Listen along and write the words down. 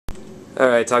All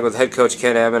right, talking with head coach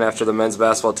Ken Ammann after the men's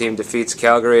basketball team defeats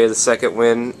Calgary, the second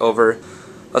win over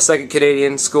a second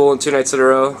Canadian school in 2 nights in a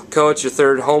row. Coach, your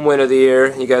third home win of the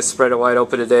year. You guys spread it wide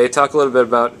open today. Talk a little bit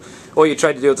about what you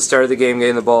tried to do at the start of the game,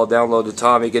 getting the ball down low to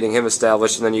Tommy, getting him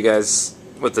established, and then you guys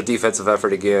with the defensive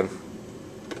effort again.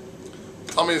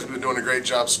 Tommy's been doing a great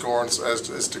job scoring, as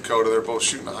is Dakota. They're both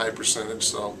shooting a high percentage,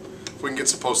 so if we can get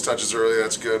some post touches early,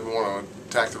 that's good. We want to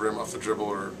attack the rim off the dribble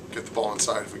or get the ball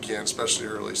inside if we can, especially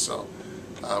early. So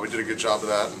we did a good job of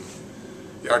that. And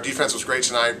yeah, our defense was great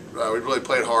tonight. We really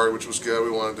played hard, which was good.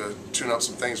 We wanted to tune up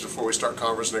some things before we start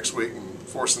conference next week, and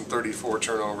forcing 34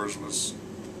 turnovers was,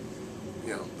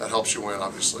 that helps you win,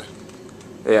 obviously.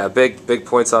 Yeah, big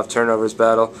points off turnovers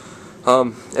battle.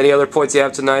 Any other points you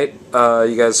have tonight?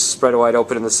 You guys spread it wide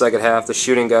open in the second half. The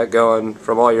shooting got going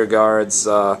from all your guards.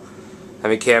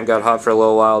 Cam got hot for a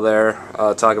little while there.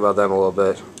 Talk about them a little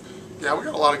bit. Yeah, we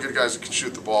got a lot of good guys that can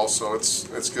shoot the ball, so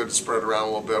it's good to spread it around a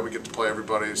little bit. We get to play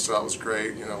everybody, so that was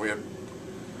great.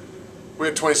 We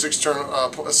had 26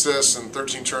 assists and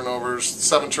 13 turnovers,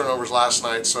 7 turnovers last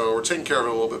night, so we're taking care of it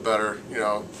a little bit better.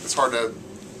 It's hard to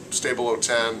stay below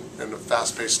 10 in the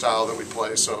fast-paced style that we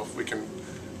play, so if we can,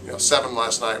 7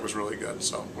 last night was really good.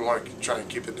 So we want to try and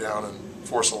keep it down and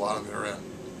force a lot on their end.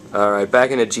 All right,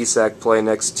 back into GSAC play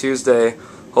next Tuesday.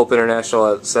 Hope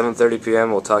International at 7:30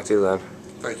 p.m. We'll talk to you then.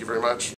 Thank you very much.